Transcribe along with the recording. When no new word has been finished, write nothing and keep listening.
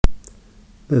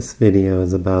This video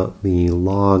is about the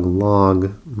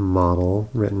log-log model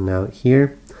written out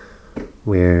here,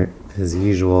 where, as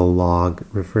usual, log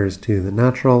refers to the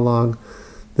natural log.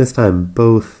 This time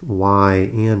both y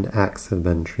and x have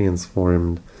been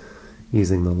transformed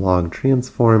using the log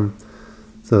transform.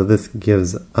 So this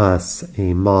gives us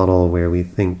a model where we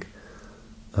think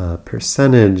a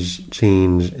percentage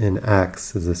change in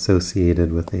x is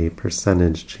associated with a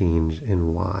percentage change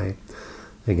in y.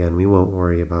 Again, we won't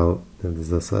worry about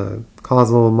is this a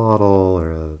causal model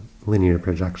or a linear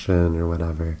projection or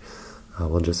whatever.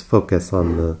 We'll just focus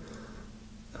on the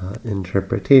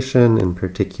interpretation in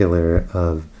particular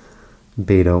of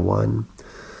beta 1.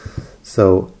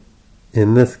 So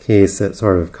in this case, it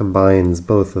sort of combines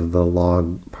both of the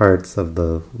log parts of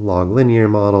the log linear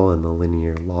model and the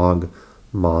linear log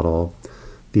model.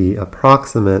 The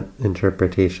approximate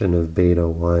interpretation of beta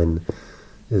 1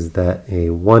 is that a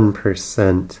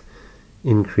 1%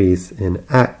 increase in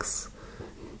x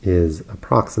is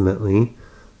approximately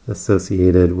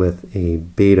associated with a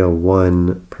beta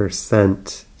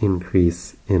 1%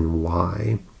 increase in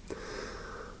y.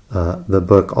 The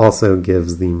book also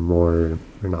gives the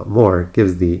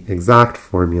gives the exact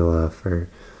formula for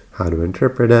how to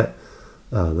interpret it.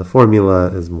 The formula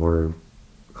is more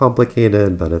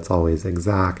complicated, but it's always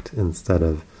exact instead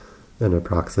of an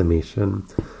approximation.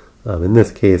 In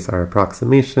this case, our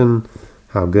approximation,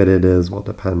 how good it is, will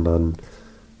depend on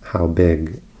how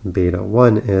big beta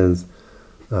 1 is,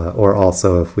 or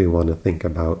also if we want to think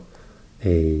about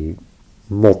a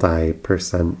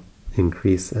multi%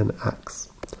 increase in x.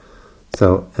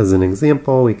 So as an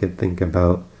example, we could think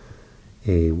about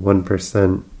a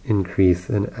 1% increase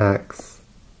in x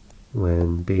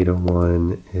when beta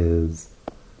 1 is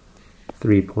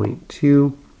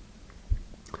 3.2.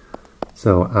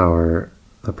 So our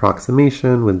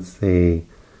approximation would say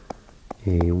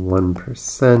a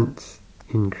 1%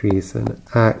 increase in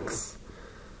x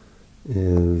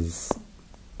is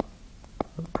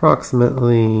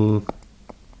approximately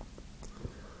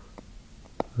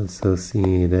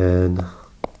associated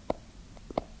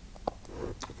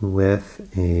with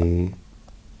a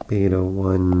beta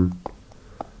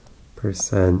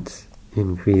 1%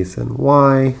 increase in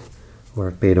y, or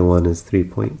if beta 1 is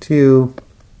 3.2,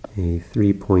 a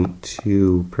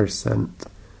 3.2%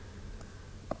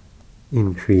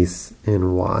 increase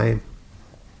in y.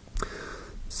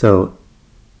 So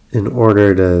in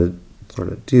order to sort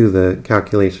of do the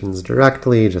calculations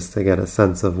directly, just to get a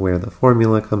sense of where the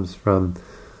formula comes from,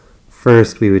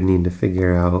 first we would need to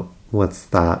figure out what's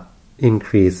that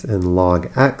increase in log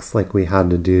x like we had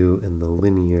to do in the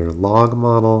linear log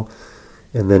model,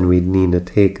 and then we'd need to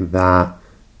take that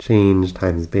change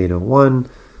times beta 1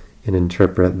 and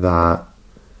interpret that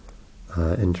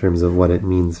in terms of what it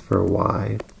means for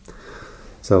y.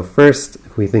 So first,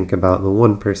 if we think about the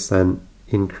 1%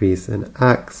 increase in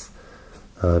x,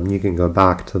 you can go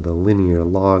back to the linear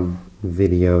log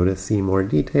video to see more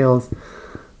details,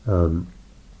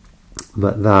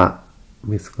 but that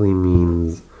basically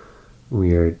means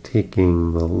we are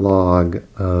taking the log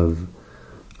of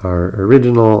our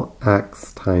original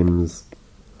x times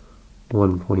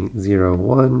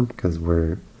 1.01, because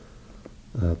we're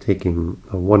taking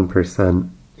a 1%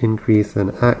 increase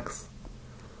in x,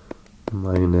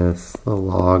 minus the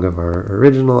log of our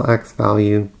original x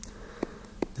value,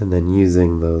 and then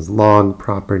using those log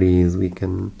properties we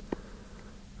can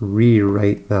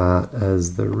rewrite that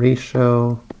as the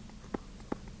ratio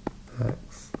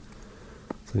x.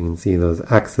 So we can see those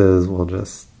x's will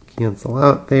just cancel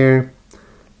out there,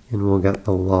 and we'll get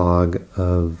the log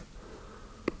of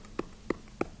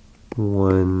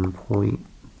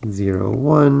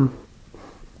 1.01,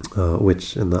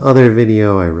 which in the other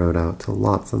video I wrote out to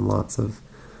lots and lots of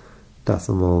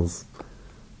decimals,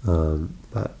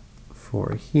 but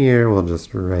for here we'll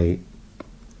just write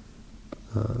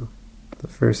the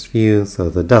first few. So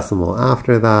the decimal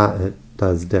after that, it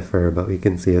does differ, but we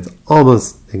can see it's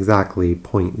almost exactly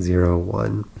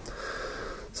 0.01.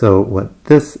 So what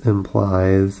this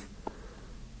implies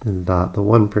is that the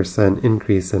 1%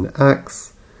 increase in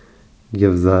x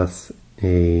gives us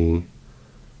a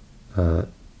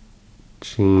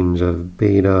change of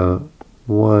beta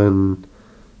 1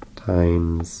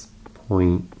 times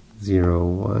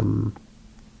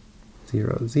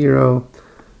 0.0100,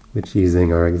 which,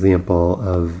 using our example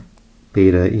of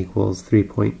beta equals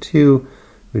 3.2,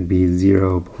 would be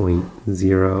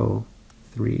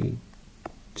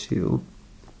 0.032.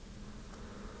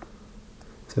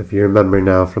 So if you remember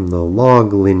now from the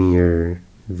log linear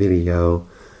video,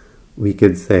 we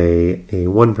could say a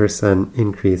 1%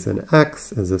 increase in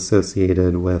x is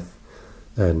associated with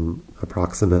an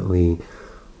approximately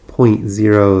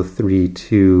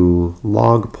 0.032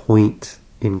 log point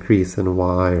increase in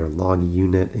y or log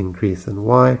unit increase in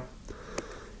y.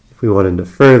 If we wanted to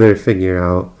further figure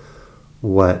out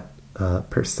what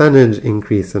percentage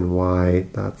increase in y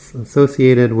that's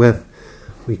associated with,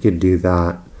 we could do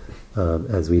that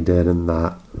as we did in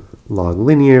that log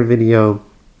linear video.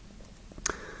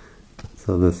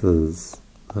 So this is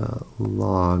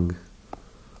log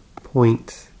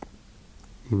point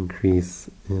increase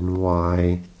in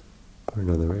y, or in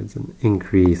other words, an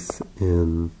increase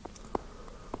in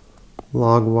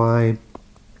log y.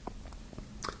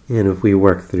 And if we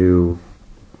work through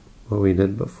what we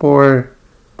did before,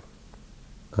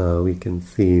 we can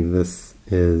see this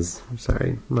is,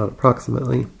 sorry, not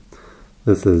approximately,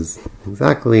 this is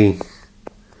exactly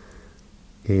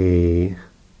a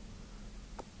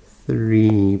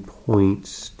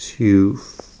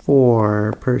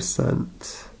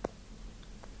 3.24%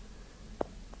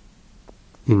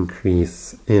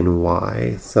 increase in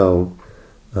y. So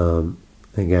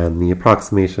again, the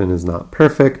approximation is not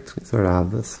perfect. We sort of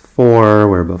have this 4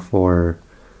 where before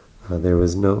there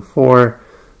was no 4,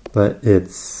 but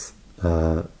it's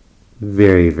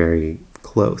very, very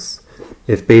close.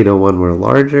 If beta 1 were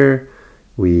larger,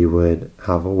 we would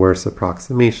have a worse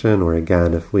approximation, or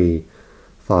again, if we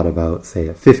thought about, say,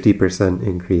 a 50%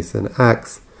 increase in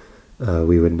x,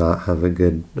 we would not have a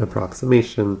good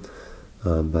approximation.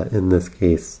 But in this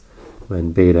case,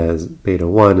 when beta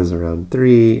 1 is around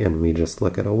 3, and we just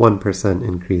look at a 1%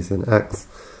 increase in x,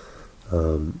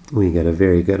 we get a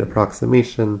very good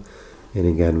approximation. And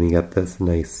again, we get this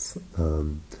nice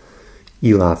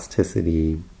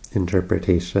elasticity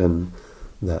interpretation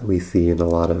that we see in a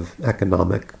lot of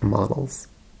economic models.